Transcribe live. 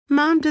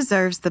Mom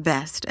deserves the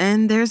best,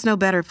 and there's no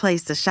better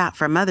place to shop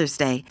for Mother's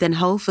Day than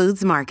Whole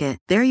Foods Market.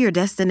 They're your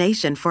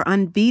destination for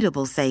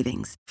unbeatable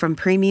savings, from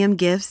premium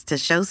gifts to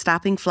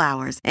show-stopping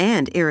flowers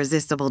and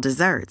irresistible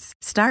desserts.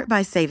 Start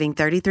by saving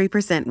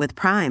 33% with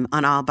Prime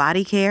on all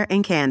body care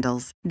and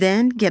candles.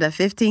 Then get a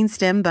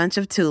 15-stem bunch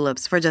of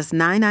tulips for just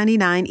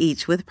 $9.99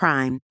 each with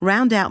Prime.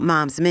 Round out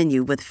Mom's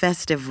menu with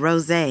festive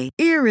rosé,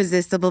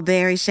 irresistible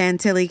berry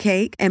chantilly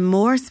cake, and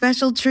more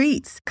special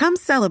treats. Come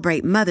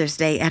celebrate Mother's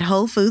Day at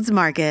Whole Foods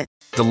Market.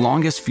 The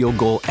longest field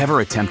goal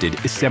ever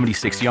attempted is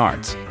 76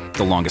 yards.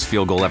 The longest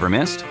field goal ever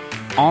missed?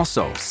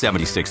 Also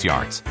 76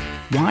 yards.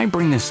 Why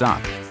bring this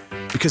up?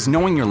 Because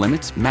knowing your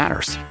limits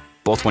matters,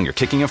 both when you're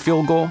kicking a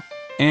field goal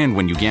and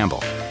when you gamble.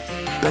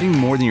 Betting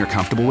more than you're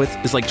comfortable with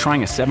is like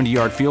trying a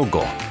 70-yard field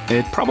goal.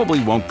 It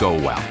probably won't go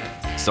well.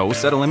 So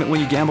set a limit when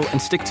you gamble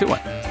and stick to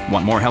it.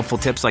 Want more helpful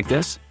tips like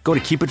this? Go to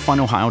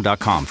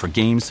keepitfunohio.com for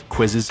games,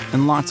 quizzes,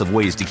 and lots of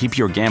ways to keep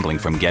your gambling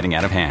from getting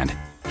out of hand.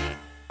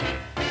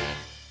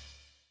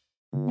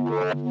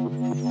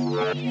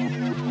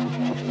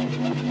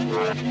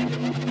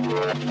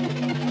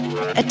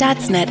 A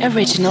Dadsnet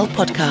original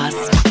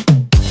podcast.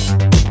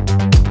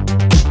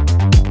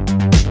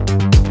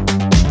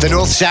 The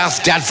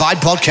North-South Dad Vibe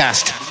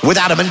podcast with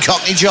Adam and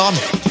Cockney John.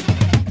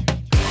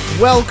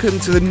 Welcome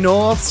to the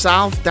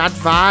North-South Dad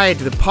Vibe,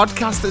 the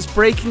podcast that's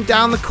breaking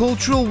down the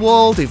cultural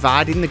wall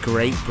dividing the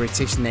great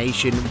British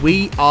nation.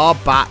 We are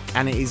back,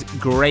 and it is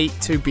great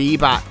to be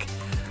back.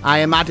 I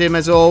am Adam,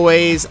 as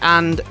always,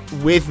 and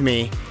with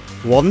me,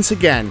 once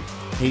again,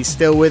 he's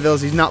still with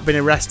us. He's not been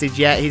arrested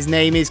yet. His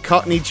name is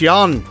Cockney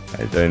John.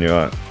 How you doing? You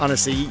alright?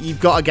 Honestly, you've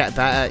got to get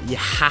better. You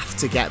have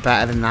to get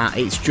better than that.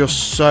 It's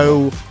just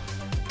so...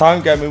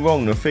 Don't get me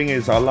wrong, the thing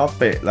is, I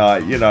love it.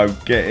 Like, you know,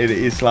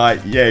 it's like,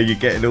 yeah, you're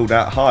getting all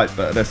that hype,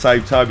 but at the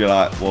same time, you're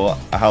like, well,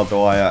 how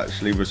do I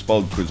actually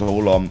respond? Because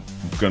all I'm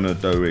going to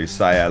do is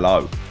say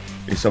hello.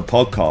 It's a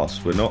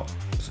podcast.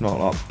 It's not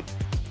like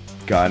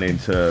going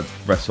into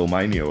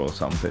WrestleMania or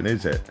something,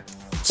 is it?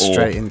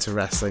 Straight into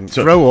wrestling.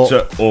 Grow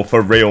up. Or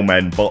for real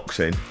men,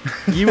 boxing.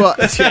 You are,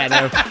 yeah,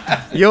 no.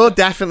 You're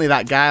definitely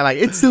that guy. Like,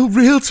 it's still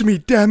real to me,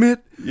 damn it.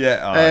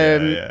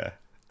 Yeah, yeah.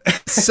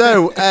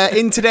 So,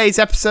 in today's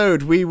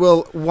episode, we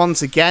will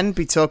once again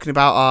be talking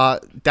about our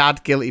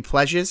dad guilty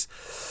pleasures.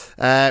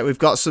 We've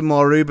got some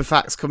more Uber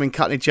facts coming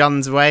Cockney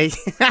John's way.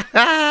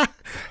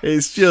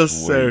 It's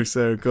just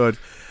so good.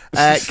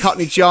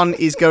 Cockney John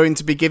is going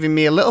to be giving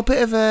me a little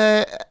bit of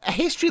a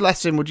history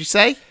lesson, would you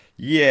say?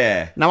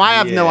 Yeah. Now, I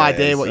have no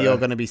idea what you're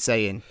going to be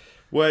saying.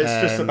 Well,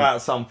 it's just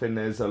about something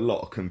there's a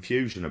lot of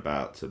confusion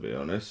about, to be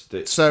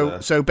honest.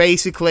 So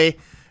basically,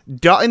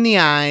 dotting the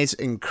I's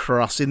and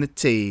crossing the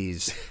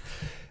T's.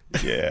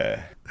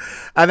 Yeah.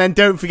 And then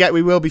don't forget,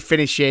 we will be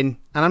finishing,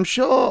 and I'm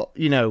sure,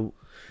 you know,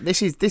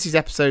 this is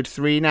episode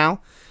 3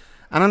 now,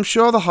 and I'm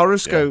sure the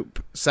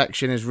horoscope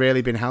section has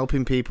really been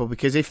helping people,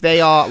 because if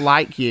they are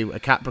like you, a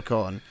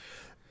Capricorn,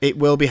 it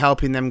will be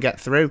helping them get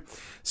through.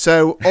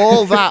 So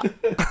all that...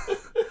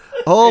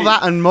 all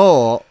that and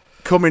more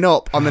coming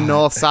up on the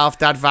North-South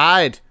Dad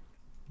Vibe.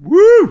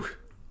 Woo!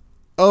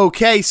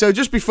 Okay, so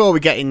just before we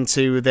get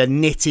into the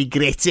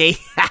nitty-gritty...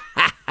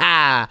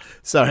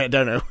 Sorry, I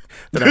don't know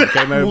what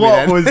came over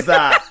What me then. was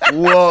that?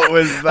 What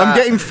was that? I'm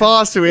getting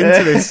far too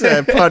into this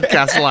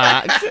podcast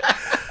lark.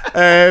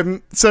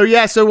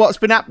 So what's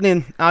been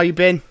happening? How you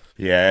been?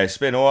 Yeah, it's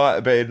been alright.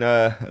 It's been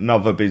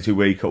another busy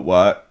week at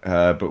work,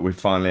 but we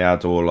finally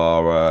had all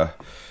our...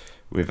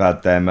 we've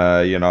had them,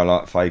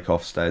 like fake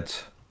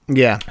Ofsteds.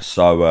 Yeah.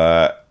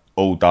 So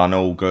all done,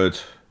 all good,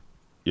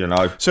 you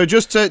know. So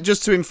just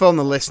to inform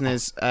the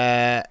listeners,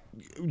 do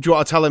you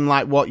want to tell them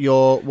like what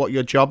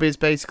your job is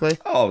basically?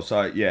 Oh,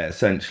 so yeah,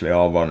 essentially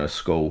I run a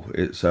school.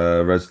 It's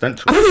a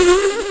residential.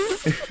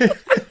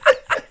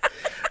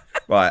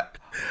 Right.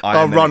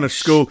 I run a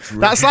school.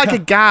 That's like a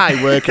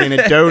guy working in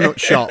a donut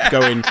shop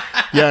going,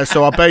 yeah,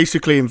 so I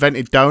basically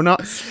invented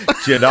donuts.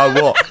 Do you know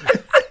what?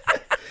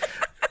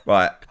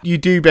 Right. You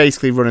do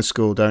basically run a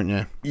school, don't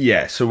you?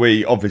 Yeah, so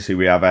we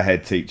have a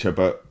head teacher,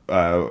 but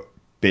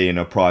being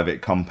a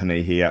private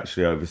company, he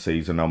actually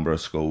oversees a number of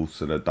schools,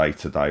 so the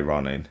day-to-day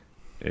running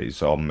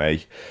is on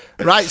me.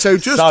 Right, so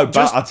But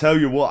I'll tell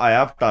you what I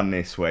have done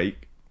this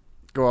week.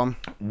 Go on.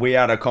 We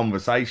had a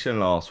conversation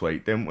last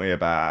week, didn't we,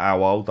 about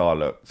how old I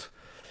looked?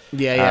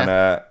 Yeah. And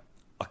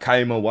I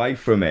came away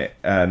from it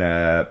and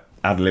had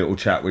a little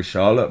chat with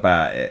Charlotte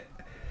about it.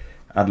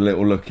 Had a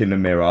little look in the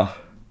mirror.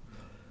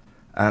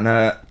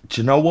 And do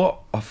you know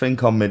what? I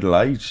think I'm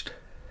middle-aged.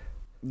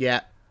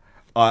 Yeah.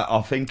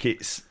 I think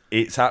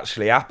it's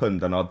actually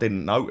happened and I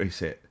didn't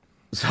notice it.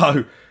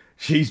 So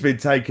she's been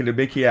taking the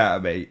mickey out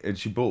of me and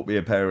she bought me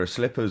a pair of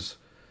slippers.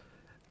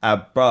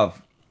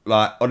 Bruv,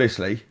 like,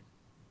 honestly,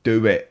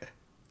 do it.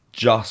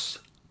 Just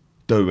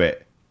do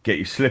it. Get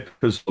your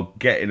slippers on,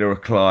 get in a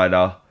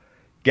recliner,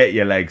 get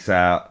your legs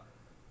out,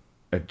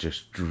 and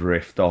just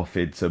drift off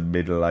into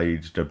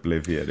middle-aged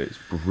oblivion. It's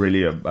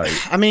brilliant, mate.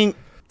 I mean,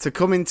 to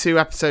come into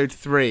episode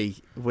 3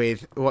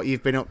 with what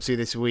you've been up to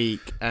this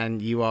week, and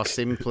you are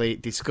simply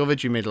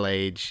discovered your middle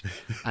age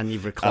and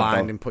you've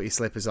reclined and put your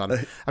slippers on.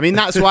 I mean,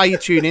 that's why you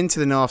tune into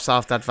the North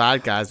South Dad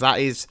Vibe, guys. That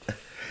is...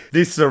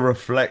 This is a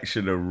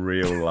reflection of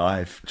real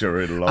life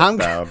during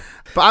lockdown.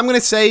 But I'm going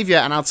to save you,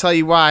 and I'll tell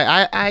you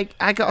why.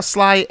 I got a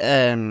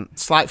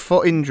slight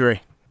foot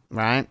injury,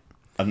 right?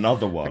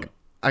 Another one.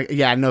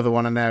 Another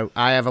one, I know.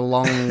 I have a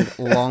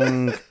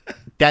long,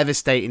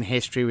 devastating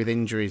history with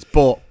injuries,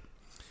 but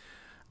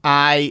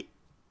I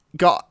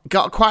got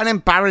quite an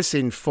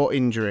embarrassing foot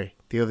injury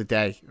the other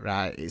day,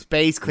 right? It's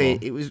basically,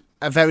 it was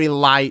a very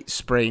light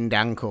sprained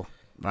ankle,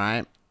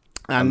 right?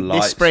 And a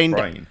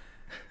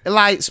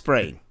light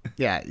sprain.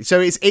 Yeah, so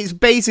it's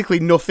basically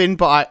nothing,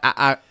 but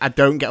I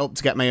don't get up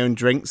to get my own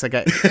drinks. I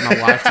get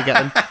my wife to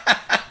get them.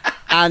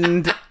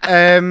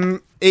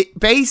 And it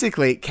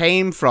basically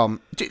came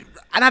from,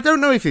 and I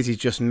don't know if this is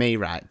just me,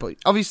 right? But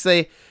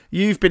obviously,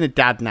 you've been a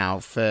dad now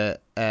for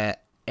 7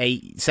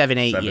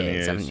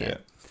 years. Yeah.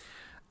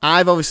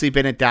 I've obviously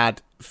been a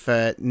dad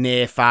for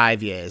near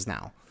 5 years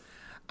now.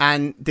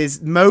 And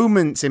there's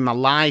moments in my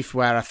life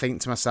where I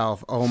think to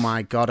myself, oh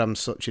my God, I'm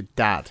such a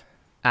dad.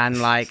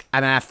 And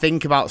I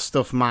think about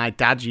stuff my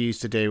dad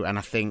used to do, and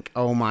I think,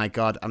 oh my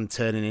God, I'm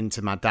turning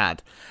into my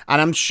dad.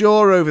 And I'm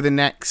sure over the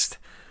next,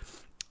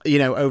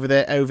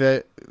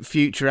 over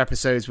future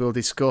episodes, we'll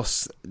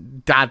discuss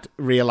dad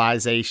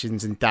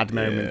realizations and dad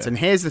moments. And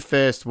here's the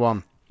first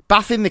one: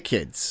 bathing the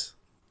kids,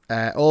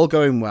 all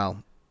going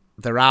well.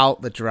 They're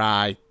out, they're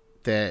dry.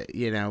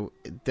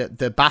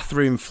 The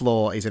bathroom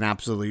floor is an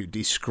absolute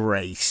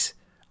disgrace.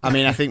 I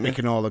mean, I think we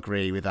can all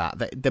agree with that.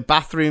 The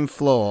bathroom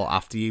floor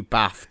after you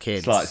bath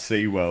kids... It's like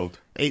SeaWorld.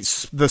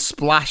 It's the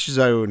splash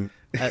zone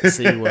at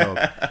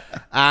SeaWorld.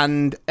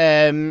 And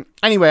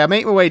anyway, I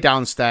make my way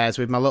downstairs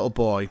with my little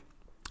boy,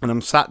 and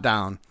I'm sat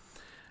down.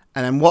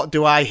 And then what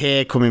do I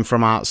hear coming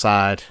from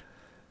outside?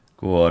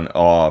 Go on.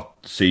 Oh,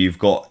 so you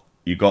got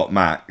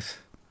Max.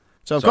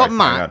 So I've got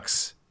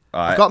Max.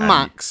 I've got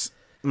Max.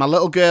 My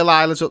little girl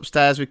Isla's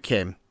upstairs with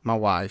Kim, my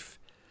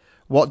wife.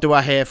 What do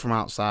I hear from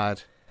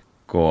outside?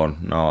 Go on,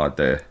 no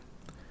idea.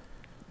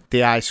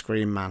 The ice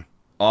cream man.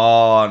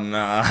 Oh no!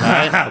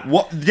 Right?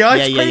 What? The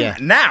ice cream? Yeah.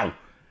 Now?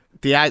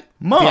 The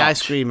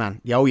ice cream man.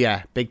 Oh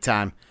yeah, big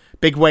time.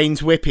 Big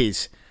Wayne's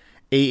Whippies.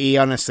 He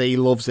honestly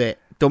loves it.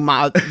 Don't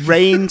matter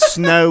rain,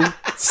 snow,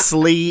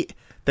 sleet.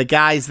 The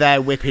guy's there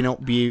whipping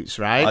up buttes,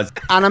 right?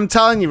 And I'm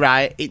telling you,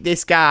 right,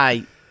 this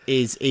guy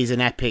is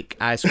an epic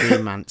ice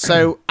cream man.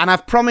 So, and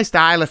I've promised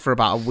Isla for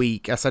about a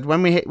week. I said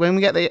when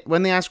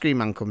the ice cream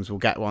man comes, we'll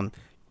get one.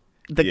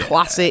 The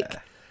classic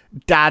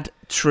dad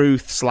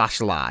truth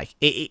 / lie.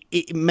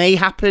 It may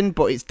happen,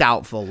 but it's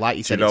doubtful. Like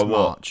you said, it's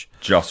March.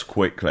 Just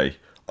quickly,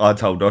 I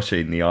told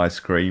Oshin the ice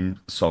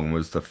cream song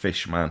was the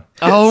Fish Man.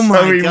 Oh my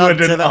so he God!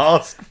 wouldn't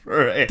ask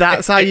for it.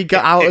 That's how you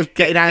got out of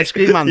getting ice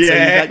cream man.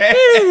 Yeah.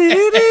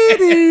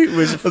 So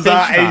was Fish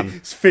Man.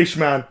 It's Fish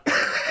Man.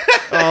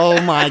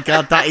 Oh my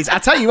God, that is. I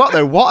tell you what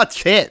though, what a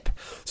tip.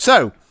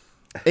 So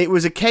it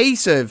was a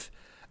case of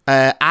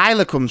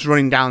Isla comes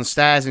running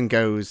downstairs and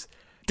goes,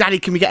 Daddy,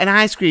 can we get an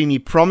ice cream? You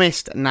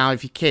promised. Now,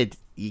 if your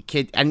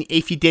kid, and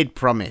if you did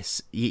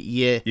promise,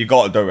 you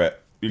got to do it.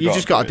 You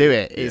just got to do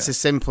it. It's as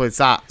simple as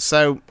that.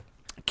 So,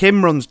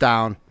 Kim runs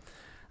down.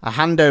 I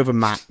hand over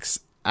Max,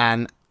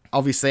 and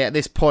obviously at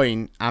this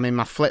point, I'm in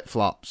my flip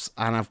flops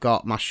and I've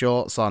got my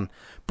shorts on.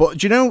 But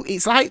do you know,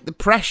 it's like the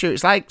pressure.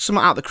 It's like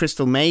something out of the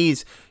Crystal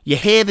Maze. You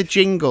hear the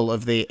jingle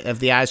of the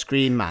ice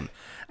cream man,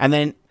 and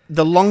then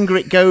the longer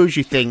it goes,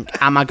 you think,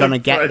 am I gonna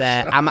get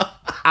there? Am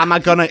I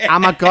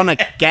gonna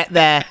get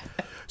there?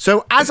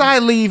 So as I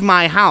leave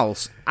my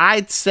house,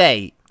 I'd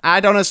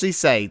honestly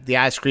say the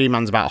ice cream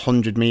man's about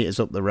 100 meters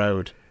up the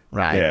road,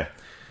 right? Yeah.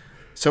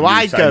 So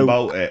I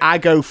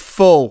go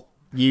full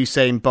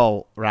Usain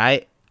Bolt,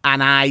 right?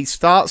 And I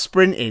start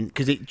sprinting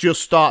because it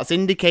just starts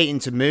indicating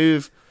to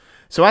move.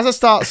 So as I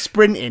start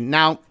sprinting,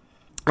 now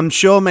I'm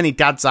sure many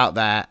dads out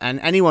there and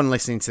anyone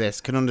listening to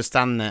this can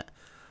understand that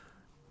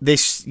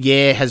this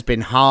year has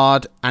been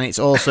hard, and it's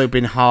also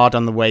been hard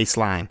on the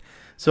waistline.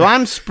 So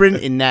I'm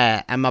sprinting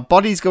there, and my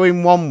body's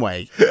going one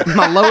way,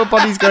 my lower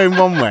body's going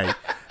one way,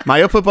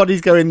 my upper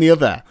body's going the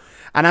other,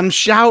 and I'm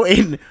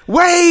shouting,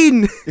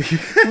 Wayne!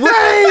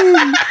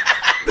 Wayne!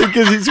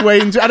 Because it's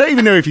Wayne's. I don't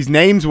even know if his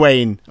name's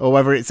Wayne, or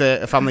whether it's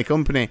a family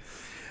company.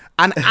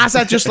 And as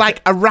I just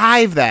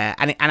arrived there,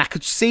 and I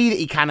could see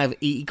that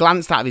he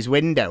glanced out of his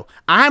window,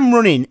 I'm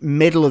running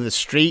middle of the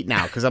street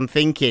now, because I'm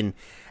thinking,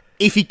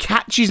 if he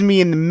catches me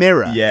in the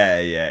mirror,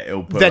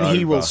 then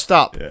he will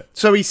stop. Yeah.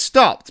 So he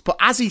stopped, but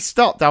as he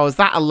stopped, I was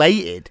that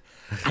elated.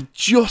 I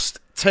just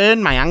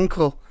turned my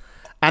ankle,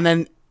 and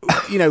then,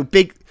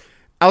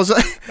 I was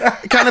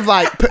kind of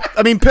like,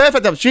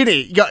 perfect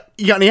opportunity. You got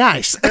any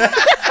ice?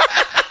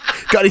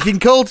 Got anything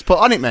cold to put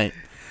on it, mate?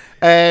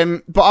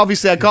 But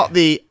obviously I got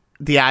the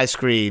ice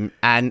cream,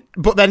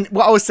 but then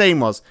what I was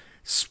saying was,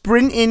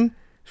 sprinting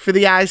for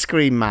the ice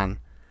cream man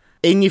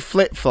in your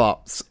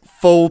flip-flops,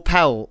 full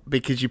pelt,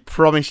 because you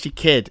promised your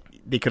kid,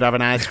 they could have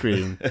an ice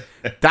cream.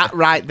 That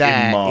right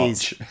there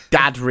is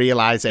dad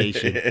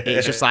realisation.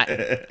 It's just like,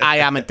 I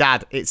am a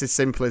dad. It's as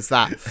simple as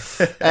that.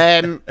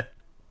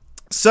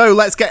 So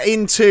let's get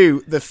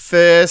into the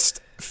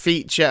first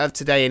feature of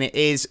today, and it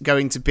is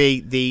going to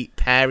be the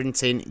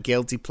parenting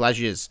guilty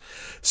pleasures.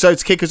 So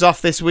to kick us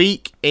off this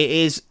week, it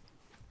is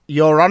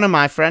your honour,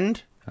 my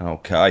friend.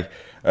 Okay.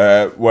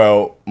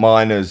 Well,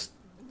 mine has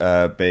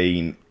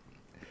been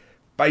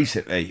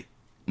basically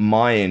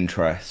my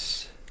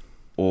interests,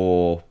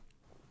 or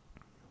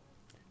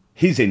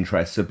his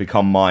interests have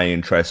become my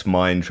interests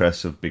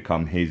have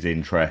become his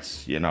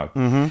interests, you know.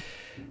 Mm-hmm.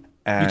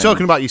 You're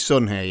talking about your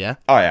son here, yeah?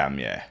 I am,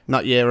 yeah.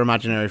 Not your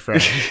imaginary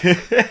friend.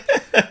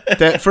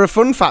 For a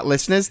fun fact,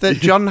 listeners, that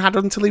John had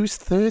until he was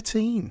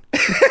 13.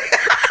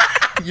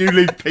 You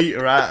leave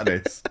Peter out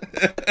of this.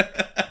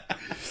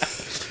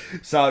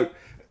 So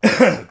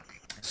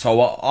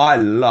I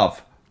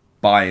love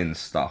buying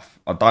stuff.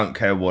 I don't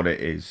care what it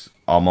is.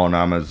 I'm on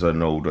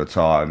Amazon all the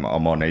time.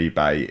 I'm on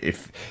eBay.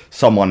 If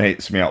someone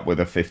hits me up with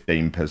a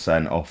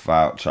 15% off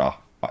voucher,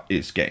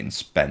 it's getting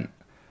spent.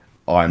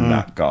 I'm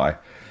that guy.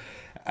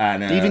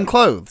 And even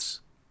clothes?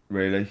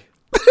 Really?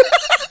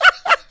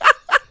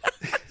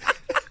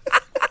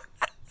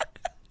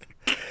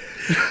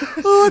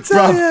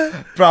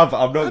 Bruv,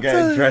 I'm not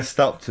getting dressed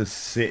up to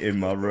sit in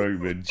my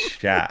room and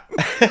chat.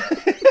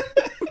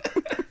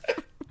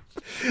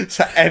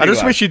 So anyway. I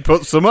just wish you'd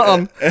put something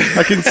on.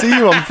 I can see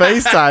you on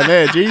FaceTime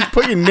here. Jeez,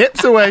 put your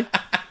nips away.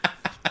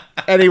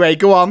 Anyway,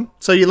 go on.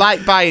 So you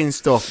like buying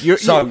stuff.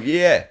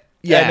 Yeah.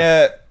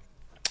 And,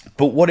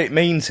 but what it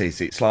means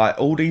is it's like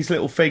all these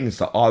little things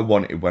that I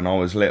wanted when I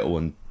was little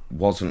and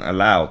wasn't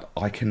allowed,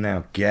 I can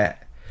now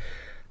get.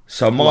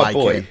 So my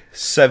boy,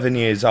 7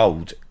 years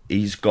old,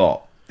 he's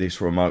got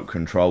this remote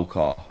control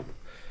car.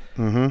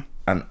 Mm-hmm.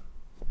 And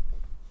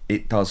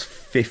it does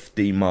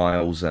 50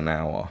 miles an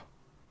hour.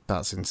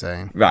 That's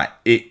insane. Right,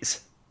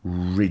 it's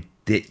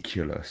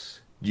ridiculous.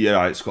 You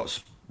know, it's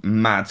got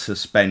mad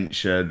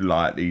suspension,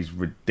 like these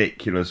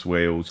ridiculous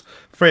wheels.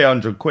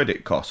 300 quid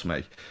it cost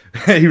me.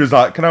 He was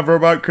like, can I have a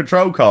remote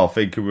control car?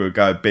 Thinking we were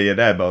going B&M.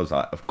 I was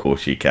like, of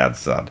course you can,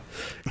 son.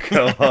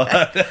 Come on.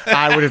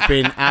 I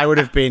would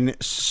have been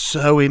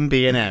so in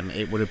B&M,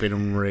 it would have been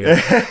unreal.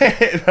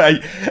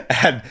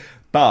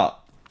 But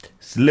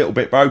it's a little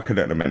bit broken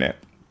at the minute.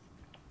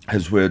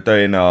 As we're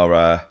doing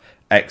our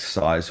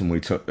exercise and we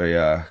took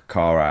the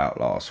car out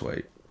last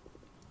week.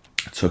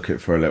 Took it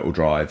for a little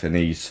drive and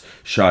he's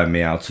showing me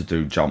how to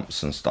do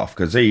jumps and stuff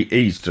because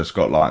he's just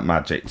got like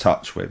magic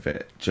touch with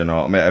it. Do you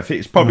know what I mean?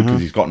 It's probably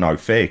because he's got no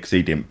fear because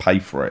he didn't pay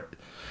for it.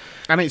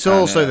 And it's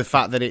also the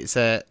fact that it's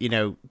the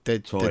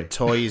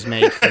toy is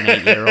made for an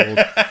 8-year-old.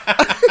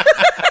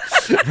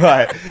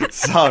 Right.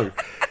 So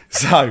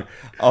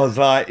I was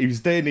like, he was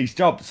doing these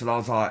jumps and I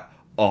was like,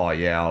 oh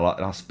yeah,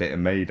 that's a bit of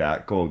me,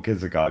 that. Go on, give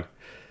it a go.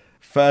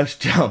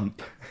 First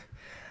jump,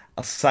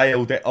 I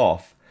sailed it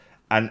off.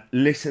 And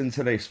listen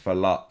to this for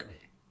luck.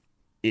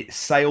 It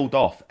sailed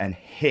off and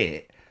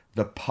hit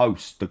the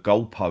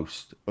goal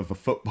post of a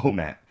football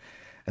net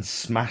and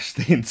smashed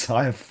the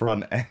entire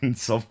front end.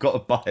 So I've got to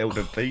buy all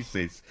the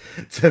pieces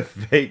to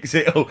fix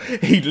it all.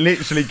 He'd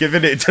literally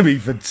given it to me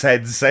for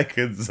 10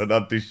 seconds and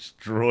I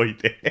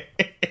destroyed it.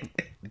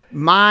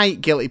 My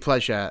guilty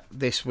pleasure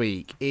this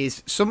week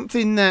is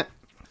something that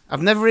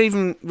I've never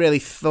even really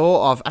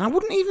thought of. And I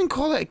wouldn't even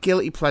call it a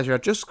guilty pleasure.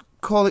 I'd just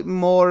call it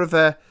more of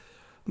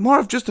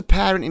just a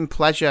parenting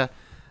pleasure,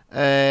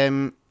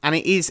 and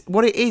it is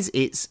what it is.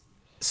 It's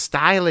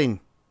styling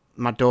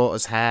my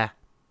daughter's hair.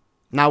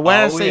 Now,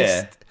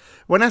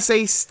 when I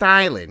say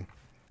styling,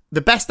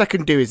 the best I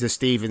can do is a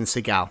Steven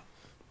Seagal.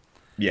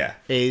 Yeah,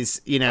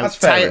 is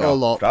tie it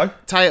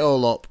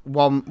all up.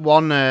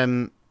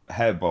 One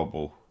hair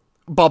bobble.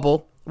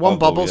 One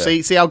bobble.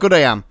 Yeah. See how good I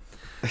am.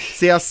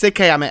 See how sick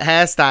I am at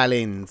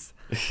hairstylings.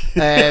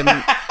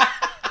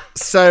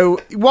 So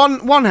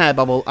one hair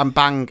bubble and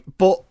bang,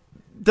 but.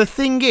 The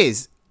thing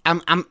is,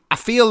 I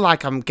feel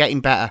like I'm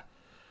getting better.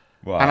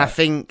 Wow. And I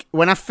think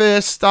when I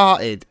first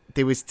started,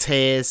 there was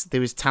tears, there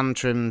was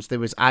tantrums, there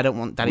was I don't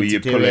want daddy to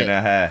do it. Were you pulling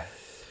her hair?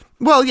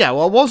 Well, yeah,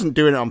 I wasn't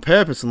doing it on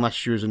purpose unless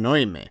she was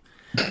annoying me.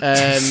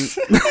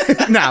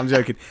 No, I'm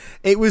joking.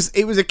 It was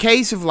a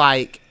case of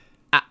like,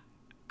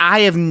 I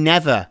have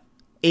never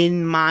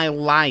in my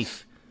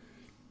life,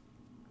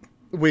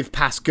 with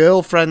past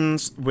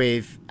girlfriends,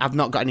 I've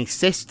not got any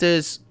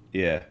sisters.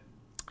 Yeah.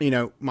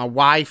 My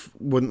wife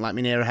wouldn't let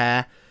me near her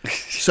hair.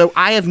 So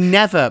I have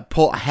never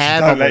put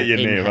hair bubble in her. Don't let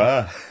you near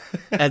her.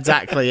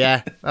 Exactly,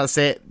 yeah. That's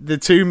it. The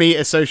 2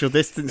 metre social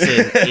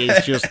distancing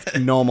is just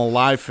normal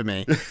life for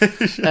me.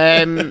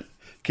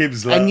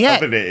 Kim's loving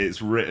it.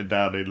 It's written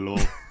down in law.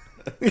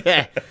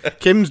 Yeah,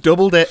 Kim's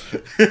doubled it.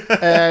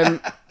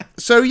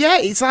 So, yeah,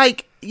 it's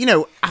like,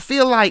 I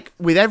feel like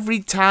with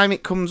every time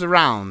it comes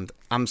around,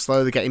 I'm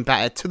slowly getting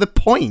better to the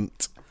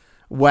point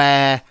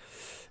where...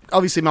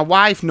 Obviously, my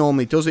wife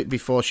normally does it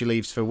before she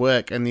leaves for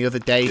work. And the other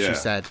day she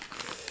said,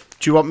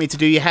 do you want me to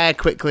do your hair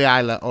quickly,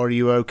 Isla? Or are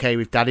you okay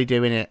with daddy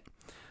doing it?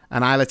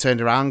 And Isla turned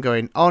around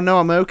going, "Oh no,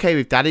 I'm okay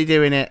with Daddy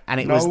doing it." And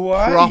it No was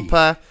way.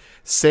 proper.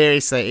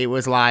 Seriously, it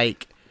was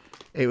like,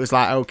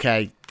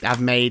 okay,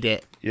 I've made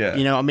it. Yeah.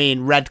 You know what I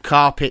mean? Red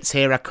carpets,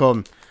 here I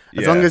come.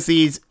 As Yeah.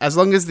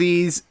 long as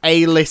these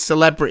A-list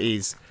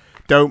celebrities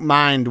don't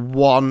mind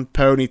one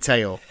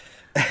ponytail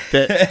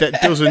that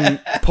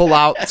doesn't pull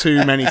out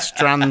too many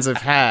strands of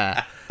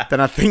hair, then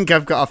I think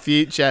I've got a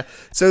future.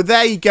 So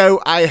there you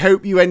go. I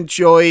hope you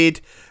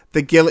enjoyed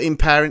the guillotine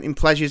parenting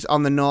pleasures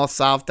on the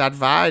North-South Dad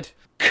Vide.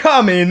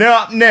 Coming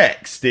up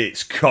next,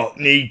 it's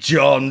Cockney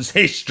John's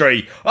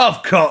history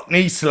of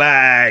Cockney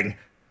slang.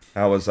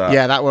 How was that?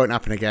 Yeah, that won't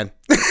happen again.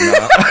 Did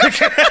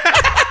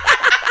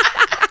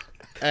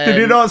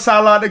it not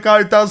sound like the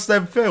guy who does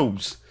them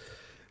films?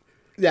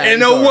 Yeah,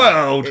 In it was a all right.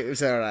 world It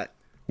was all right.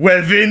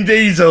 where Vin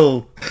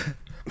Diesel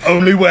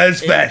only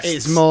wears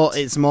vests.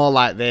 It's more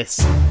like this.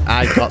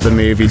 I got the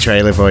movie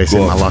trailer voice in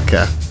my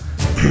locker.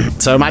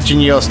 So imagine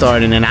you're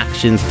starring in an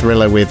action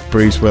thriller with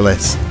Bruce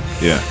Willis.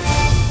 Yeah.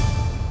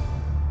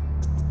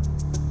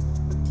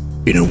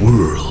 In a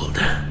world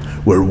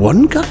where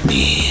one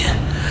Cockney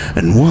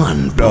and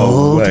one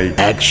bald way.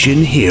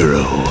 action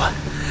hero,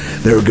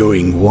 they're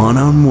going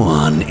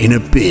one-on-one in a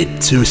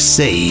bid to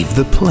save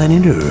the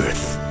planet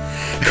Earth.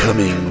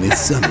 Coming this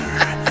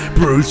summer,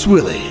 Bruce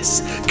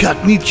Willis,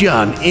 Cockney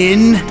John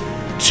in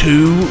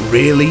Two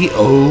Really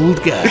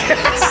Old Guys.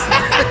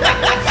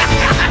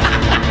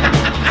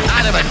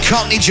 Adam and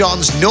Cockney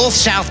John's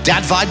North-South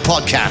Dad Vide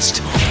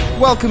podcast.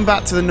 Welcome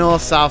back to the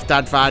North-South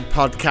Dad Vide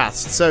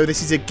podcast. So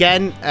this is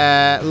again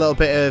a little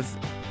bit of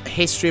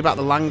history about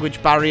the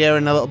language barrier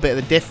and a little bit of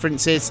the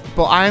differences,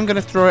 but I am going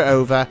to throw it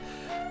over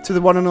to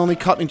the one and only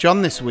Cockney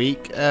John this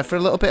week for a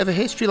little bit of a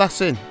history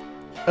lesson.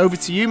 Over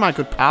to you, my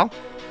good pal.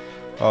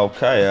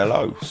 Okay,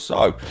 hello.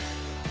 So,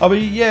 I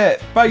mean, yeah,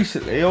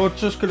 basically, I was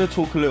just going to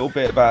talk a little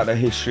bit about the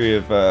history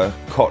of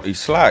Cockney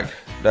slang.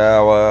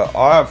 Now,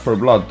 I am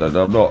from London.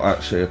 I'm not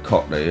actually a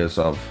Cockney, as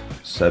I've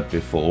said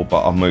before,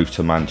 but I moved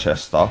to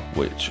Manchester,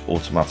 which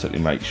automatically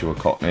makes you a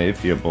Cockney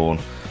if you're born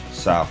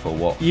south of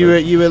Watford.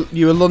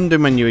 You were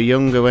London when you were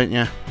younger, weren't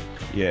you?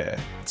 Yeah.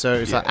 So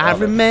it's Yeah, like, I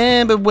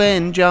remember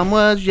when John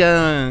was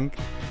young.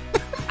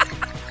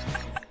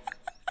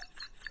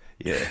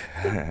 Yeah.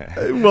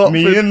 Watford.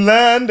 Me and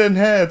Landon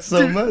had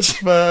so much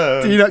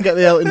fun. Do you not get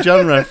the Elton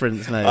John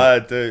reference, mate? I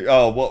do.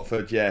 Oh,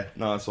 Watford, yeah.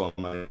 Nice one,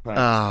 mate. Thanks.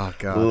 Oh,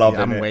 God.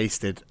 Loving I'm it.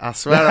 wasted. I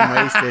swear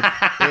I'm wasted.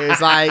 It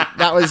was like,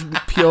 that was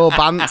pure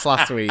bants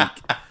last week.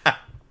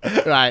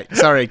 Right,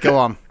 sorry, go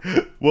on.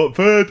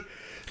 Watford.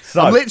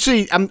 So,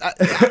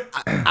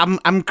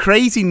 I'm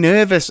crazy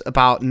nervous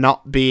about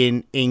not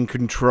being in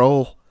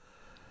control.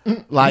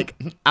 Like,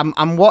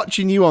 I'm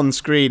watching you on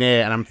screen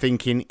here and I'm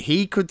thinking,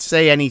 he could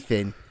say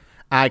anything.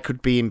 I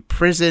could be in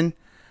prison.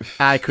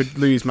 I could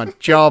lose my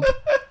job.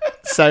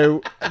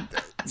 So,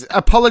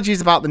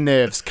 apologies about the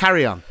nerves.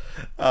 Carry on.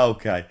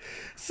 okay.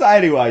 So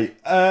anyway,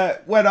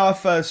 when I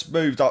first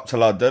moved up to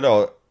London,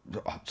 when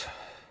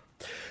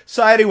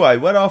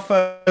I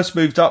first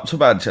moved up to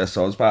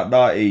Manchester, I was about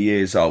 19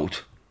 years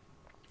old.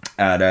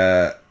 And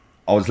I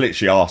was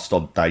literally asked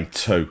on day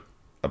 2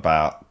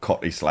 about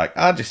Cockney slang.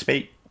 I just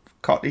speak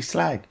Cockney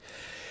slang.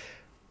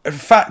 The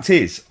fact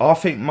is, I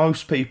think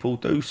most people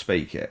do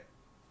speak it.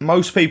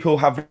 Most people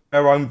have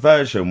their own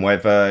version,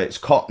 whether it's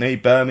Cockney,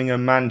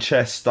 Birmingham,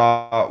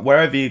 Manchester,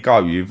 wherever you go,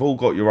 you've all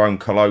got your own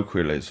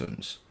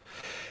colloquialisms.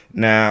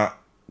 Now,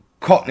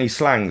 Cockney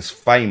slang's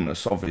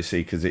famous,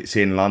 obviously, because it's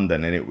in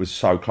London and it was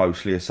so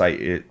closely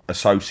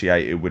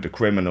associated with the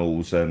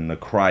criminals and the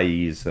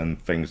craze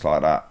and things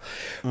like that.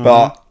 Mm-hmm.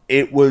 But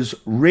it was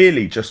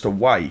really just a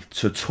way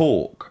to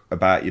talk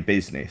about your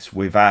business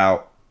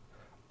without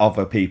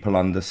other people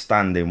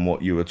understanding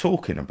what you were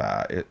talking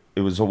about.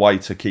 It was a way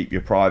to keep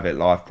your private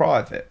life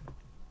private.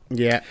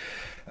 Yeah.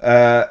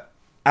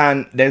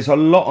 And there's a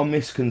lot of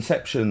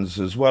misconceptions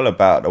as well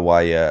about the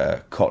way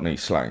Cockney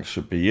slang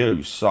should be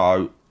used.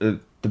 So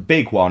the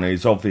big one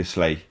is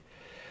obviously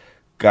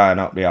going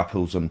up the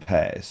apples and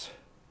pears.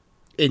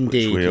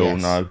 Indeed, which we all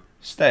know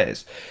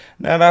stairs.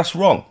 Now, that's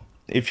wrong.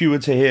 If you were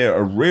to hear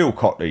a real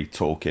Cockney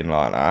talking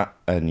like that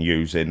and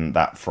using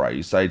that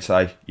phrase, they'd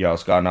say, yeah, I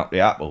was going up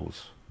the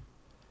apples.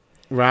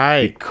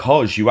 Right.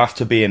 Because you have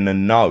to be in the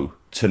know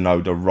to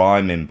know the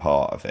rhyming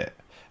part of it.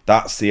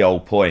 That's the whole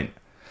point.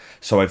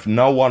 So if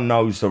no one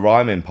knows the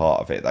rhyming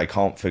part of it, they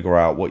can't figure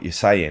out what you're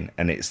saying.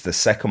 And it's the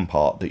second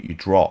part that you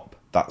drop.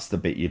 That's the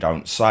bit you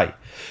don't say.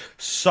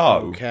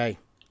 So, okay.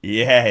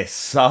 Yeah,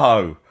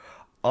 so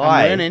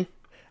I'm learning.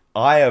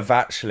 I have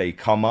actually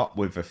come up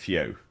with a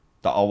few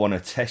that I want to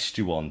test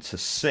you on to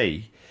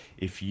see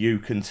if you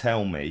can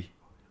tell me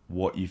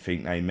what you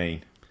think they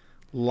mean.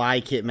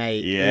 Like it,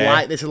 mate. Yeah.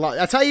 Like this a lot.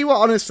 I tell you what,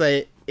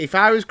 honestly, if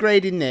I was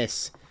grading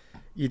this,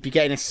 you'd be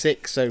getting a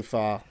 6 so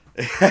far.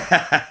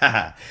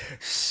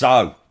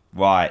 So,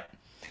 right.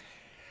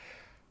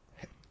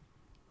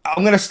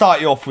 I'm going to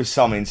start you off with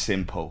something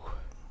simple.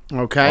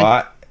 Okay.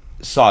 Right.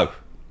 So,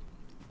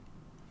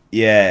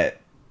 yeah,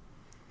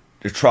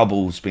 the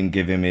trouble's been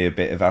giving me a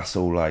bit of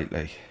hassle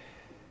lately.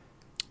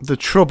 The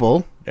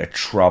trouble? The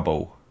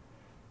trouble.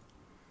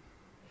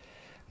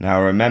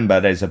 Now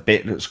remember, there's a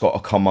bit that's got to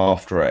come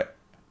after it.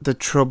 The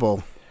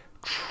trouble.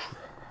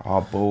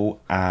 Trouble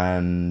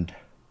and...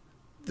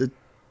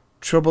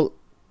 Trouble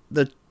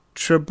and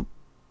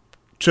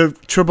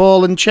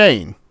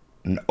chain.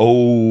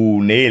 Oh,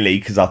 nearly,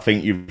 because I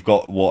think you've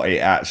got what it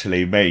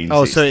actually means.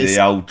 Oh, it's so it's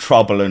the old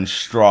trouble and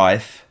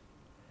strife.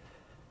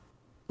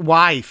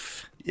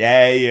 Wife.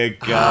 There you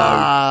go.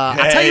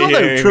 I tell you what,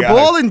 though,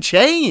 trouble and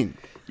chain.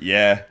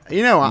 Yeah.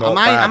 You know, Not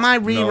am I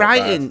bad,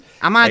 rewriting? not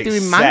bad. Am I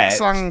doing man Except,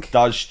 slang?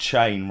 Does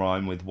chain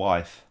rhyme with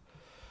wife?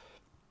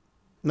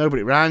 No, but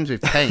it rhymes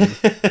with pain.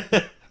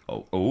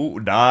 Oh,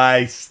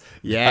 nice.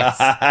 Yes.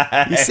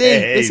 You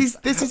see,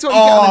 this is what you get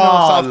on the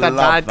North South Dad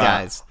Vibe,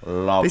 guys.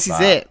 Love this that.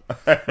 is it.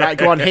 Right,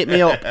 go on, hit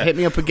me up. Hit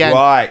me up again.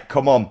 Right,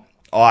 come on.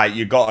 All right,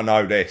 you got to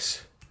know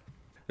this.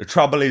 The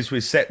trouble is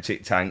with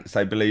septic tanks,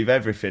 they believe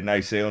everything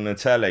they see on the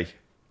telly.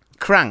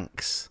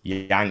 Cranks.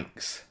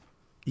 Yanks.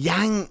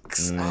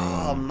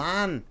 Oh,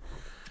 man.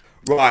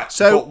 Right,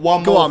 So, got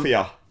one go more on. for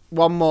you.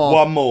 One more.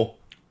 One more.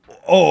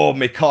 Oh,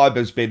 my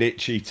Kyber's been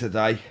itchy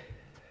today.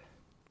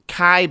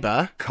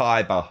 Kyber.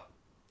 Kyber.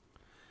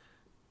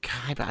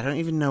 I don't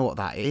even know what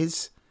that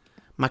is.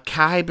 My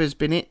Kyber's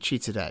been itchy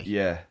today.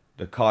 Yeah,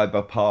 the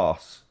Kyber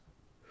Pass.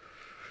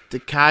 The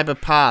Kyber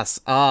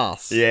Pass.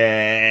 Arse.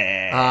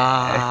 Yeah.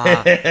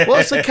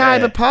 What's the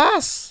Kyber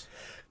Pass?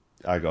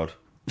 Oh, God.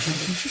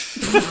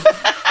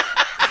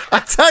 I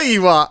tell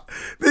you what,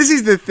 this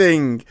is the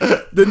thing.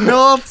 The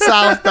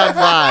North-South Dad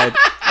Vibe.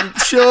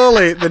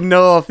 Surely the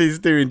North is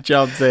doing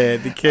jobs here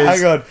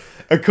because... Hang on.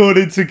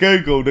 According to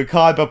Google, the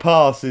Kyber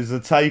Pass is a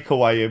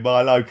takeaway in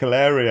my local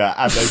area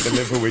and they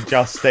deliver with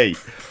Just Eat.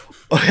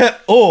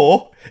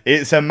 Or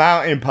it's a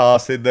mountain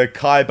pass in the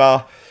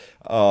Kyber...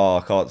 Oh,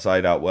 I can't say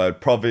that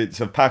word.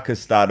 Province of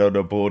Pakistan on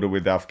the border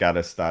with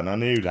Afghanistan. I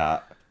knew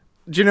that.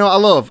 Do you know what I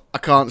love? I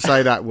can't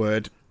say that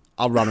word.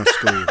 I'll run a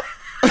school.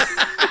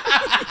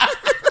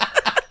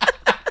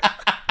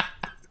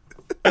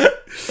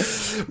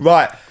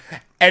 Right.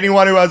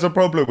 Anyone who has a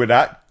problem with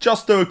that,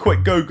 just do a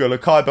quick Google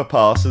of Kyber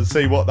Pass and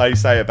see what they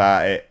say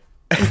about it.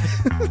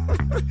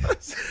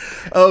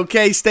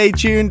 Okay, stay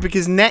tuned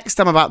because next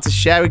I'm about to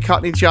share with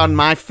Cockney John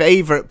my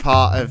favourite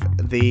part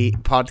of the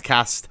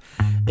podcast.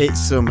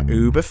 It's some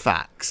Uber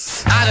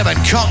facts. Adam and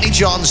Cockney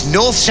John's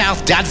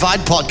North-South Dad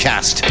Vibe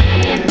podcast.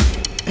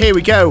 Here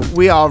we go.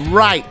 We are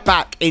right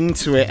back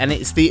into it, and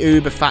it's the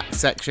Uber facts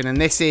section.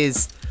 And this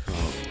is,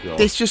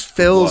 this just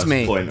fills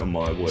me. Point of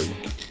my week.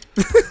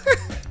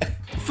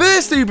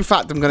 First Uber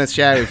fact I'm going to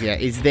share with you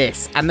is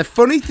this, and the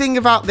funny thing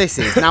about this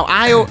is now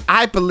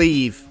I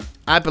believe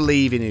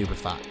in Uber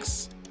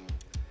facts.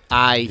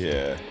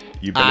 You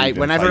believe in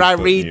whenever I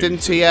Facebook read news them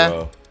to as you,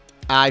 well.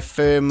 I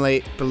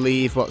firmly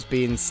believe what's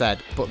being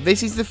said. But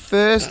this is the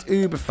first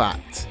Uber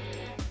fact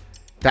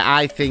that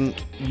I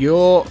think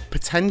you're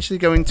potentially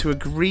going to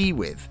agree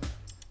with,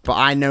 but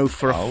I know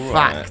for a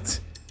fact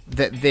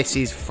that this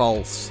is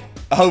false.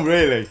 Oh,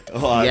 really?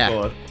 Oh, my Yeah.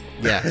 God.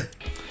 Yeah.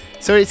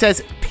 So it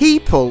says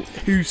people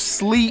who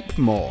sleep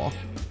more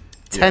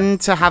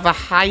tend to have a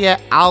higher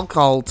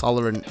alcohol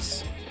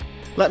tolerance.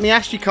 Let me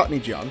ask you, Cockney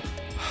John,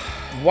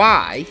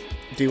 why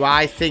do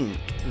I think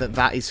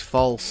that is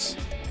false?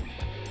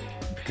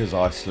 Because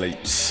I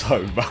sleep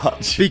so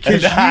much.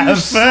 Because and you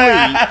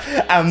sleep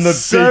I'm the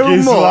so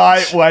biggest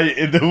much. lightweight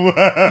in the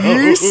world.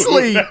 You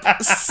sleep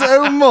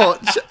so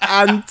much,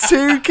 and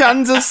 2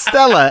 cans of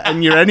Stella,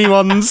 and you're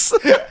anyone's.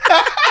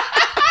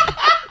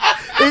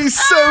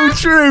 It's so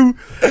true.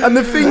 And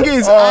the thing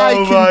is,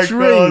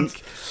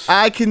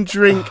 I can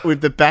drink with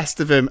the best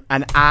of them,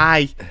 and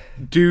I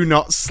do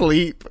not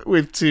sleep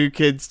with 2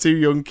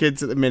 young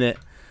kids at the minute.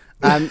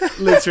 And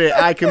literally,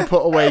 I can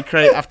put away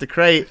crate after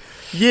crate.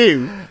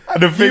 You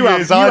have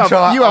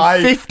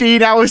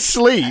 15 hours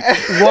sleep.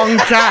 1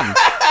 can,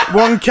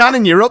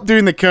 and you're up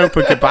doing the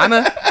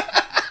Copacabana.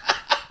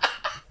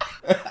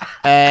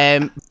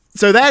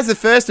 So there's the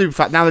first Uber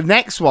fact. Now the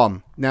next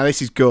one. Now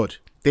this is good.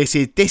 This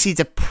is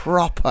a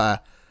proper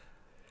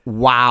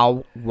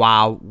wow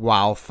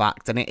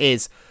fact, and it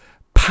is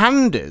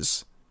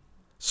pandas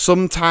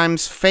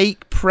sometimes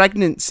fake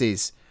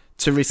pregnancies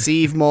to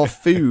receive more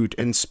food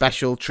and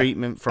special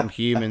treatment from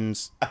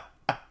humans.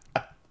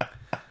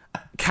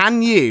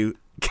 Can you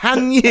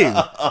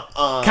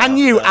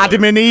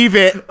Adam and Eve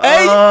it?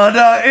 Hey? Oh,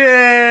 no,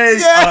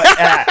 yes.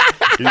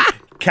 Yeah.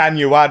 Can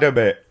you Adam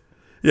it?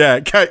 Yeah,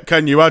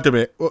 can you Adam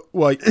it?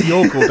 Well,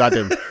 you're called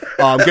Adam.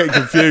 Oh, I'm getting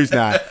confused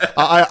now.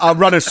 I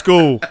run a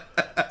school.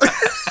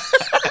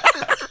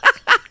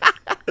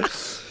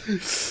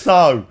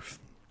 So,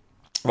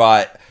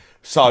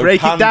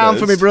 break it down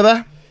for me,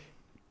 brother.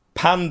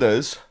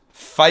 Pandas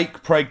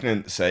fake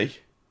pregnancy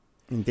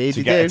Indeed,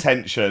 to get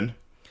attention.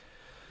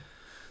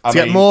 To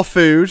get more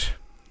food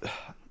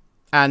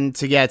and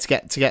to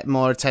get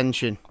more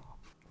attention.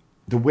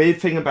 The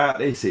weird thing about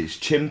this is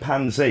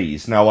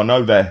chimpanzees. Now I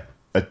know they're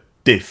a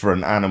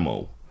different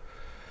animal,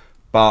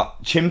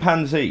 but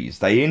chimpanzees,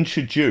 they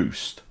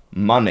introduced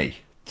money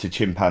to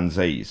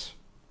chimpanzees.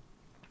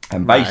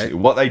 And basically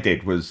what they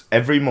did was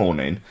every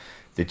morning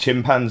the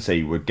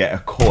chimpanzee would get a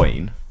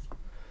coin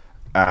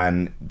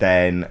and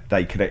then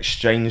they could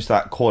exchange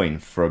that coin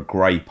for a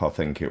grape, I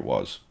think it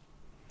was.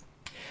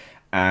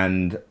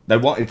 And they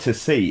wanted to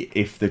see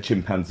if the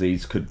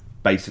chimpanzees could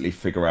basically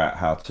figure out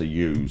how to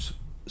use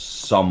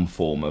some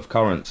form of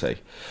currency.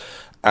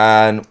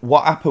 And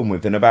what happened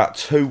within about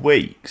 2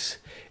 weeks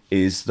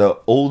is that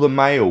all the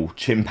male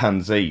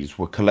chimpanzees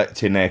were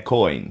collecting their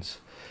coins,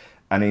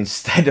 and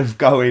instead of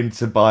going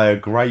to buy a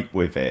grape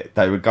with it,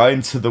 they were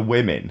going to the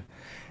women,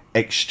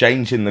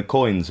 exchanging the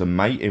coins and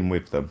mating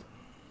with them.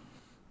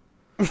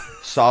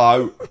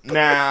 So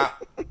now,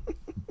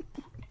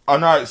 I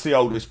know it's the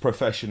oldest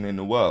profession in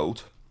the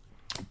world,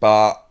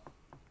 but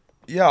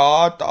yeah,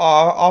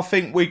 I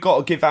think we got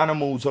to give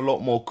animals a lot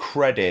more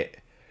credit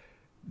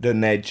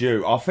than they're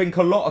due. I think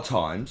a lot of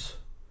times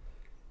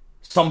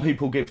some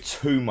people give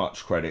too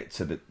much credit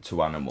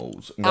to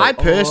animals. And go, I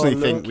personally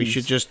 "Oh, think look, we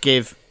should just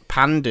give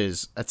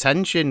pandas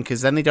attention,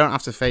 because then they don't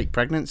have to fake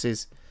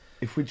pregnancies.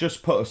 If we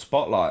just put a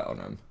spotlight on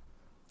them.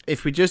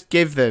 If we just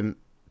give them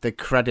the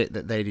credit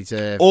that they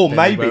deserve. Or then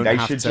maybe won't they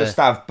have should to... just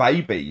have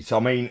babies. I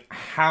mean,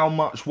 how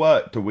much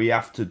work do we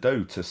have to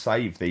do to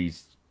save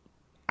these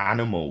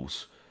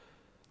animals?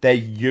 They're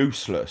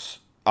useless.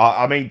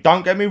 I mean,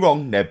 don't get me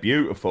wrong, they're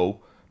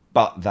beautiful,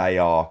 but they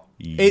are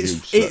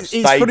useless. It's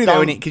they funny though,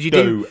 don't isn't it? Because you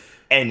do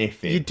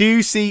anything. You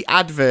do see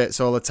adverts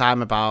all the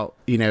time about,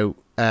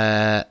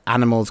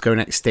 animals going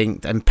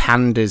extinct and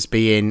pandas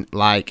being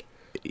like,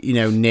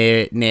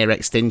 near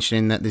extinction,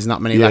 in that there's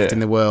not many left in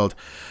the world.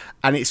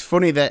 And it's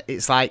funny that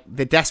it's like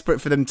they're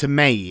desperate for them to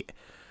mate,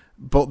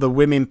 but the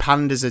women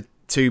pandas are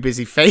too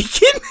busy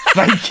faking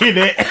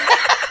it.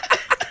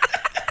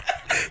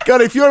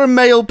 God, if you're a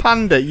male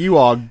panda, you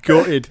are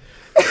gutted,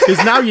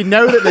 because now you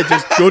know that they're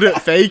just good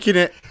at faking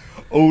it.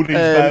 All these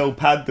male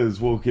pandas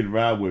walking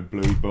around with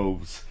blue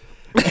balls.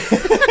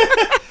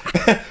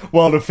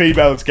 While the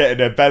female's getting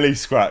their belly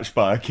scratched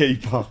by a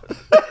keeper.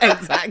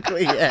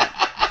 Exactly, yeah.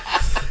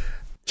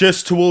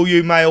 Just to all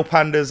you male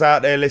pandas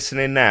out there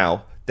listening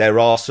now, there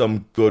are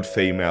some good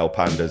female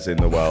pandas in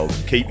the world.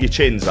 Keep your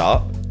chins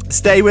up.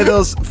 Stay with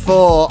us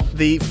for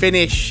the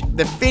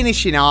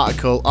finishing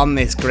article on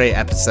this great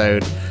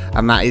episode,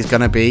 and that is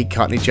going to be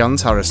Cockney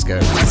John's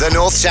horoscope. The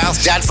North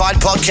South Dad Fight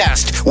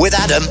Podcast with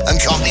Adam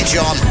and Cockney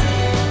John.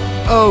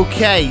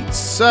 Okay,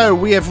 so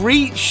we have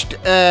reached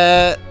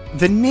the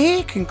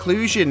near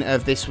conclusion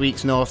of this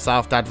week's North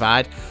South Dad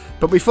Fight,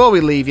 but before we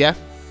leave you,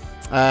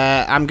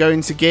 I'm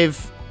going to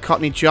give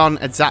Cockney John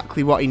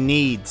exactly what he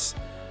needs.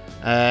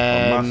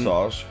 A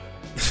massage.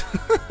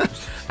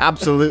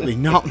 Absolutely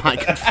not, my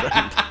good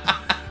friend.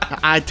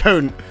 I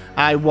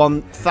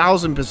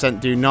 1000%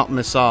 do not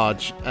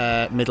massage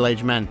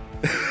middle-aged men.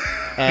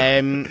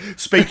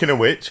 Speaking of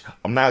which,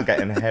 I'm now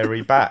getting a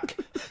hairy back.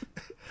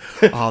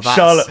 Oh,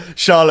 that's...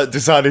 Charlotte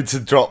decided to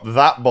drop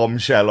that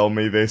bombshell on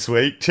me this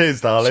week.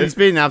 Cheers, darling. She's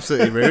been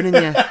absolutely ruining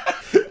you.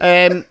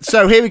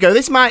 So here we go.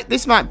 This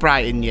might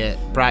brighten your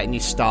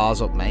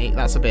stars up, mate.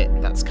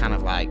 That's kind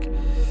of like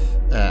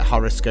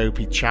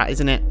horoscopy chat,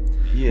 isn't it?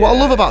 Yeah. What I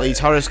love about these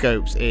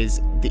horoscopes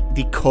is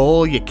they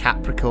call you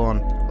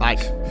Capricorn. Like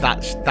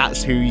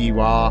that's who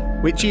you are,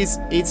 which is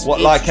it's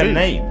like true. A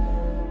name.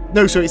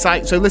 No, so it's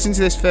like, so listen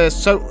to this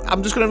first. So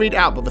I'm just going to read it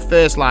out, but the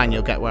first line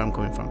you'll get where I'm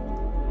coming from.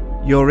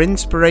 Your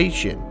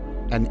inspiration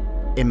and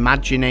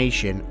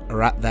imagination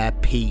are at their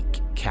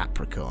peak,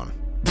 Capricorn.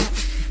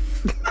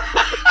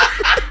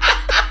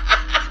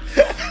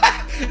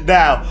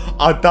 Now,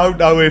 I don't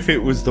know if it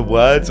was the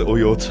words or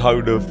your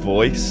tone of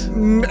voice.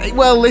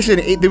 Well, listen,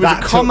 there was a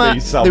comma.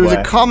 There was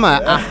a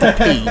comma after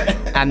peak,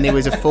 and there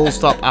was a full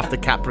stop after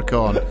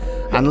Capricorn.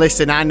 And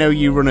listen, I know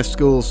you run a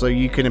school, so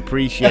you can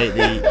appreciate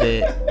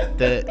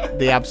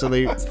the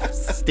absolute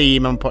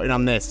steam I'm putting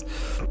on this.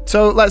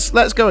 So let's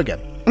go again.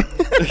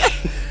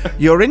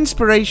 Your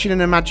inspiration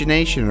and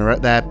imagination are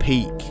at their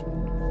peak,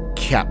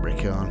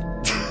 Capricorn.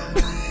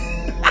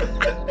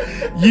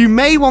 You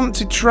may want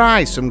to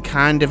try some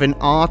kind of an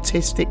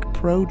artistic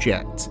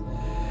project.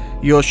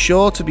 You're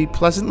sure to be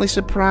pleasantly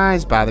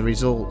surprised by the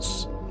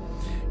results.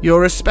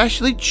 You're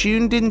especially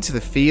tuned into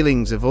the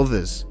feelings of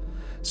others,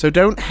 so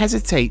don't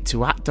hesitate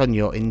to act on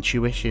your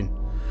intuition.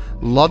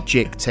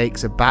 Logic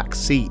takes a back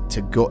seat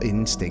to gut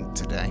instinct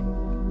today.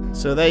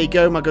 So there you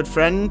go, my good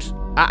friend.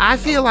 I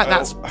feel like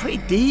that's pretty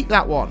deep,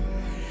 that one.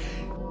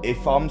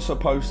 If I'm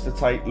supposed to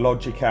take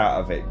logic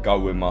out of it, go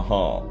with my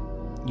heart.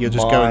 You'll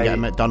just go and get a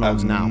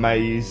McDonald's now.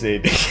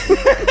 Amazing.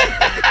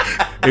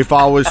 If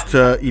I was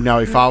to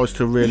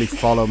really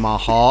follow my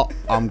heart,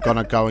 I'm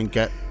gonna go and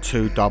get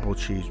 2 double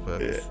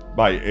cheeseburgers. Mate,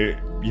 but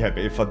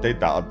if I did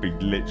that, I'd be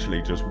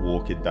literally just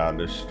walking down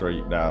the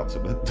street now to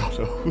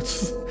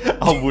McDonald's.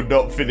 I would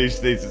not finish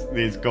these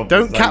conversations.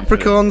 Don't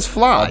Capricorns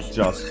fly? I'd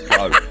just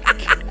go.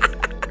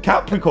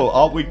 Capricorn,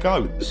 aren't we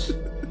goats?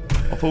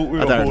 I thought we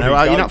were. I don't know.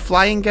 Are you not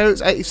flying goats?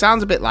 It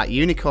sounds a bit like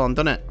unicorn,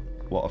 doesn't it?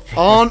 What?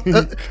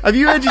 Have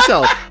you heard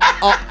yourself?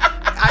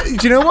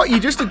 Do you know what? You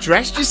just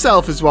addressed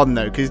yourself as one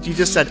though, because you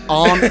just said,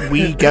 "Aren't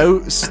we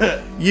goats?" You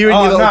and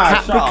your little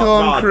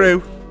Capricorn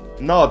crew.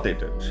 No, I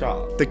didn't. Shut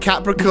up. The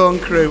Capricorn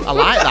crew. I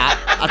like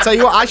that. I tell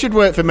you what, I should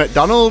work for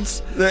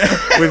McDonald's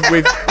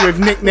with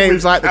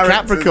nicknames like the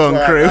Capricorn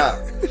Like crew.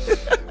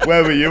 that.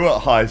 Where were you at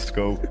high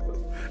school?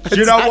 Do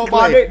you know what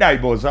my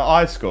nickname was at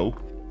high school?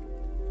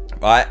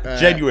 Right,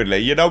 genuinely,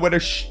 you know when a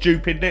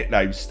stupid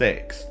nickname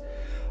sticks?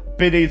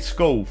 Been in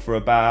school for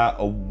about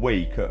a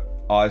week at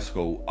high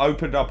school,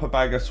 opened up a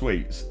bag of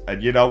sweets,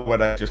 and you know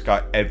when they just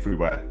go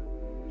everywhere?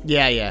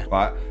 Yeah.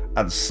 Right?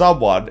 And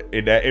someone,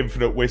 in their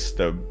infinite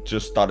wisdom,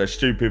 just done a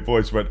stupid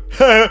voice, went,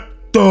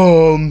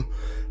 Don!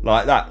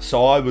 Like that.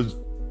 So I was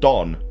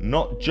Don,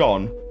 not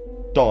John,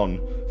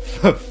 Don,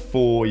 for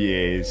 4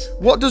 years.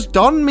 What does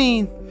Don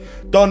mean?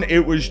 Don,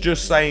 it was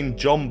just saying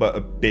John, but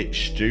a bit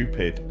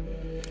stupid.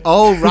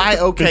 Oh, right,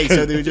 okay,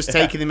 so they were just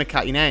taking him a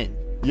catty name.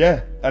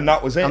 Yeah, and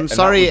that was it. I'm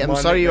sorry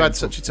you had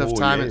such a tough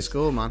time at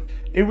school, man.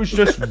 It was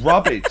just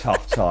rubbish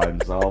tough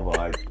times. Oh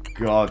my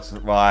God,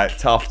 right,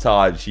 tough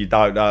times. You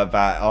don't know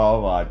about.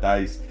 Oh my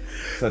days.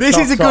 So this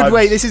is a good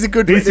way. This is a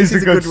good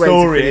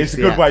story. It's a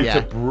good way yeah.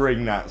 to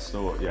bring that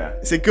story. Yeah,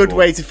 it's a good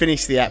way to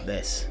finish the ep.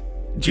 This.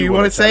 Do you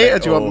want to say it, or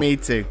do you want me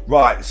to?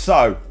 Right.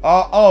 So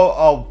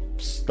I'll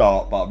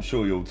start, but I'm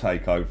sure you'll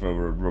take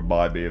over and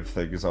remind me of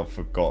things I've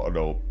forgotten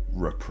or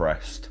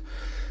repressed.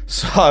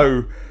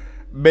 So,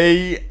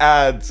 me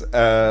and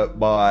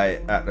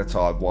my, at the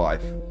time,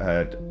 wife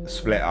had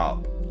split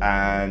up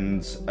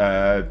and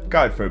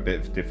going through a bit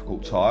of a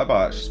difficult time.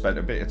 I actually spent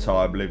a bit of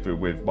time living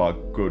with my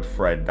good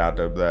friend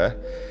Adam there.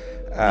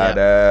 And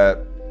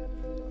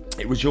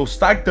it was your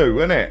stag do,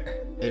 wasn't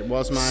it? It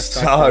was my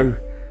stag do.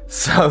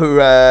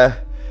 So,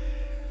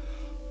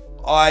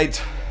 I'd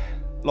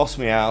lost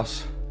my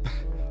house,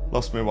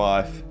 lost my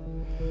wife,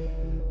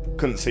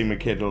 couldn't see my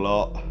kid a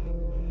lot.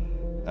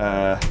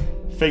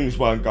 Things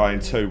weren't going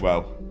too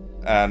well,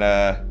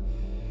 and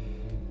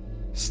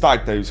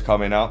stag do's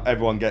coming up.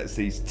 Everyone gets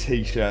these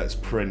t-shirts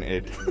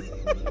printed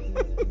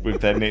with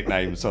their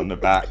nicknames on the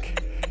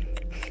back,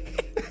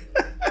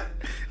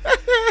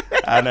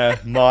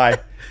 and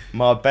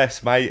my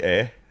best mate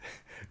here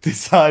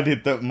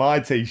decided that my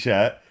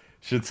t-shirt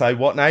should say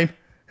what name?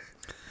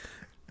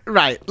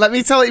 Right, let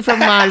me tell it from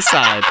my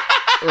side.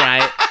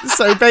 Right,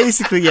 so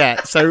basically,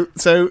 yeah. So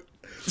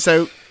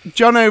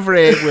John over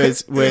here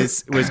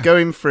was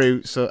going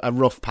through a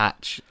rough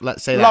patch.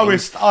 Let's say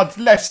lowest.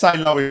 Let's say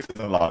lowest of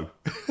the low.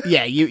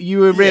 Yeah, you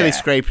were really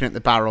scraping at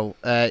the barrel.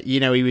 He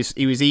was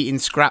eating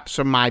scraps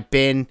from my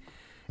bin.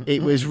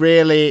 It was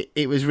really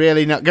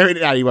not going.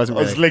 No, he wasn't.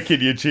 I was licking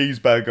your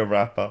cheeseburger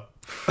wrapper.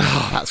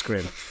 Oh, that's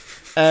grim.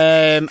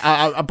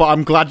 But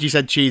I'm glad you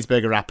said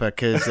cheeseburger wrapper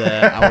because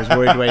I was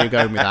worried where you're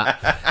going with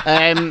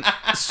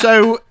that.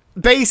 So.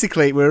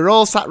 Basically, we were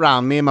all sat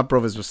round. Me and my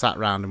brothers were sat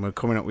round, and we were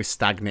coming up with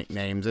stag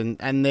nicknames, and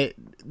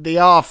they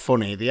are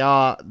funny. They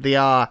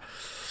are,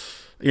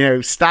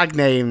 stag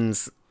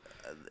names.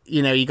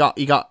 You know, you got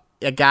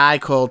a guy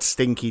called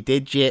Stinky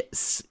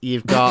Digits.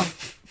 You've got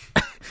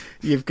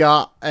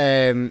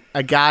a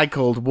guy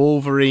called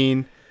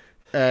Wolverine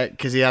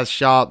because he has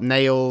sharp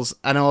nails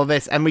and all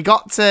this. And we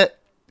got to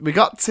my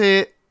good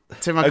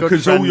friend,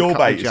 because all your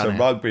mates are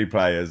rugby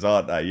players,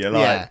 aren't they?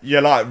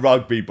 You're like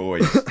rugby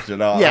boys, do you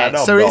know? Yeah,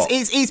 so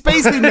it's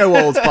basically no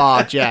holds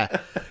barred, yeah.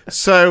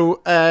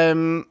 So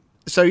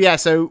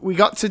we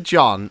got to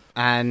John,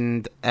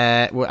 and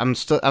I'm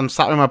sat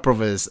with my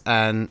brothers,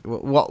 and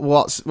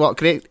what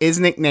could his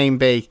nickname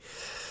be?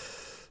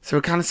 So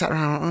we kind of sat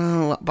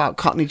around, what about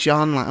Cockney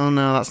John? Like, oh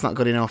no, that's not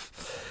good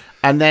enough.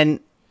 And then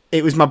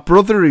it was my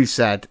brother who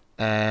said,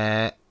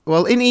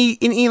 well, isn't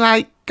he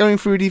like going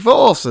through a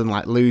divorce and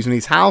like losing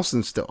his house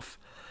and stuff?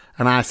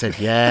 And I said,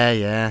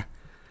 yeah.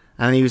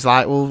 And he was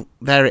like, well,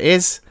 there it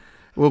is.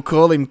 We'll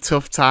call him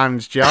Tough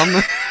Times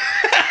John.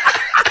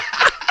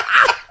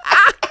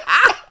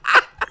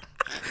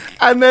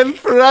 And then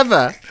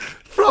forever,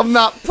 from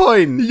that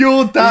point,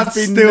 your dad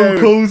still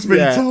calls me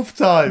Tough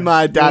Times.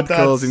 My dad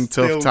calls him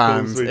Tough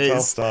Times.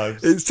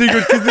 It's too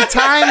good because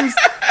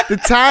the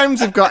times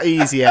have got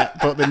easier,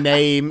 but the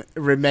name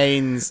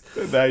remains.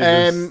 The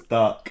name is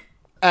stuck.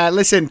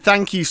 Listen,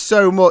 thank you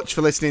so much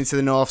for listening to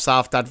the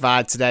North-South Dad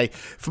Vibe today.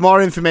 For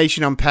more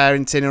information on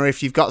parenting, or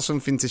if you've got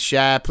something to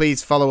share,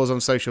 please follow us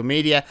on social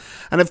media.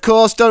 And of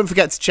course, don't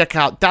forget to check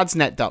out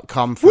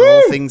dadsnet.com for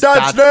all things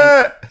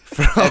Dadsnet!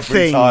 For all every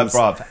things. Time,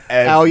 bruv.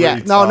 Oh, yeah.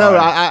 No,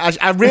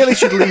 I really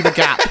should leave a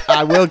gap.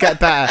 I will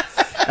get better.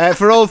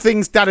 For all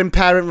things dad and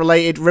parent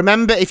related,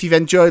 remember, if you've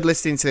enjoyed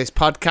listening to this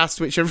podcast,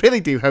 which I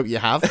really do hope you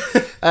have,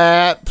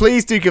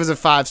 please do give us a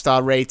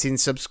 5-star rating,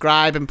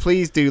 subscribe, and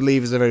please do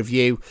leave us a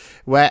review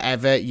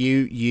wherever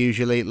you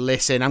usually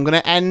listen. I'm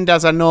going to end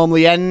as I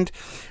normally end.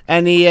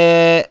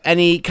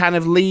 Any kind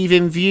of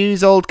leaving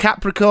views, old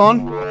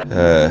Capricorn?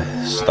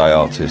 Stay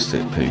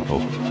artistic,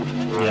 people.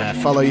 Yeah,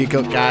 follow your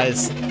gut,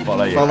 guys.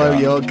 Follow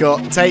your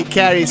gut. Take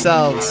care of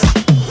yourselves.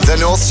 The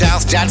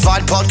North-South Dad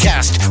Vibe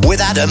Podcast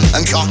with Adam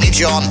and Cockney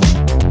John.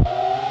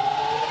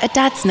 A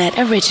Dadsnet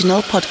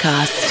original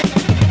podcast.